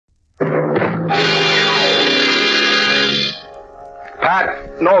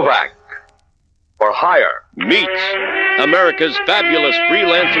Novak, for hire. Meets America's fabulous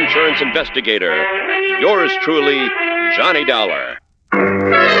freelance insurance investigator. Yours truly, Johnny Dollar.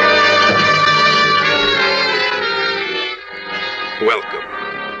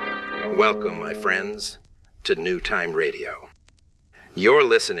 Welcome. Welcome, my friends, to New Time Radio. You're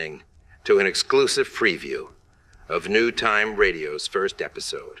listening to an exclusive preview of New Time Radio's first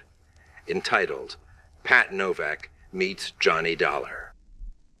episode, entitled Pat Novak Meets Johnny Dollar.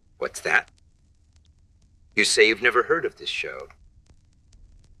 What's that? You say you've never heard of this show.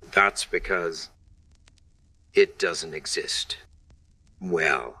 That's because it doesn't exist.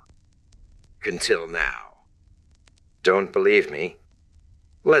 Well, until now. Don't believe me?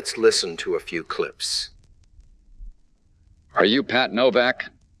 Let's listen to a few clips. Are you Pat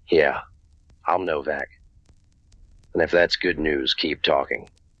Novak? Yeah, I'm Novak. And if that's good news, keep talking.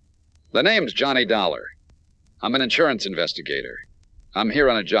 The name's Johnny Dollar. I'm an insurance investigator. I'm here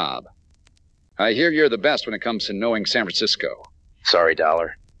on a job. I hear you're the best when it comes to knowing San Francisco. Sorry,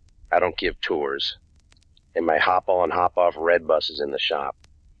 Dollar. I don't give tours. And my hop-on, hop-off red bus is in the shop.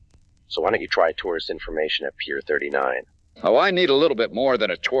 So why don't you try tourist information at Pier 39? Oh, I need a little bit more than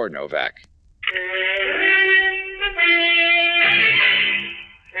a tour, Novak.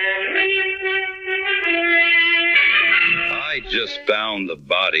 I just found the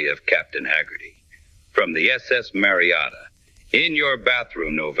body of Captain Haggerty from the SS Marietta in your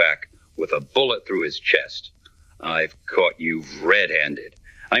bathroom, Novak, with a bullet through his chest. I've caught you red-handed.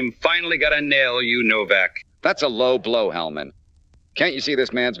 I'm finally gonna nail you, Novak. That's a low blow, Hellman. Can't you see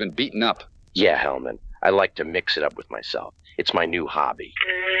this man's been beaten up? Yeah, Hellman. I like to mix it up with myself. It's my new hobby.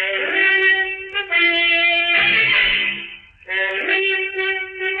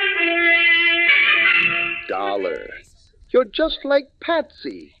 Dollar. You're just like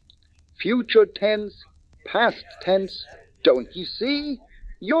Patsy. Future tense, past tense. Don't you see?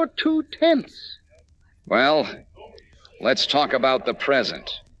 You're too tense. Well, let's talk about the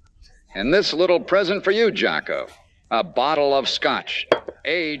present. And this little present for you, Jocko. A bottle of scotch,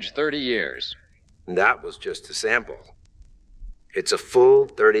 age 30 years. That was just a sample. It's a full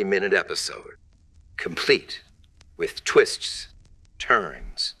 30-minute episode, complete with twists,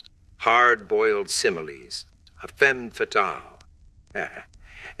 turns, hard-boiled similes, a femme fatale,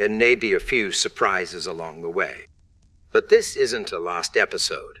 and maybe a few surprises along the way. But this isn't a lost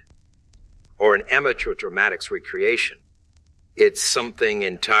episode or an amateur dramatics recreation. It's something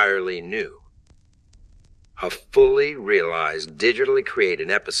entirely new. A fully realized, digitally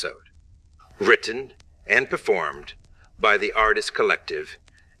created episode, written and performed by the artist collective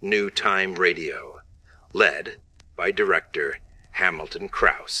New Time Radio, led by director Hamilton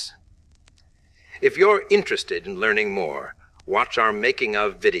Krause. If you're interested in learning more, watch our making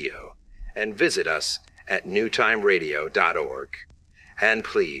of video and visit us at newtimeradio.org. And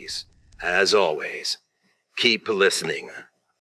please, as always, keep listening.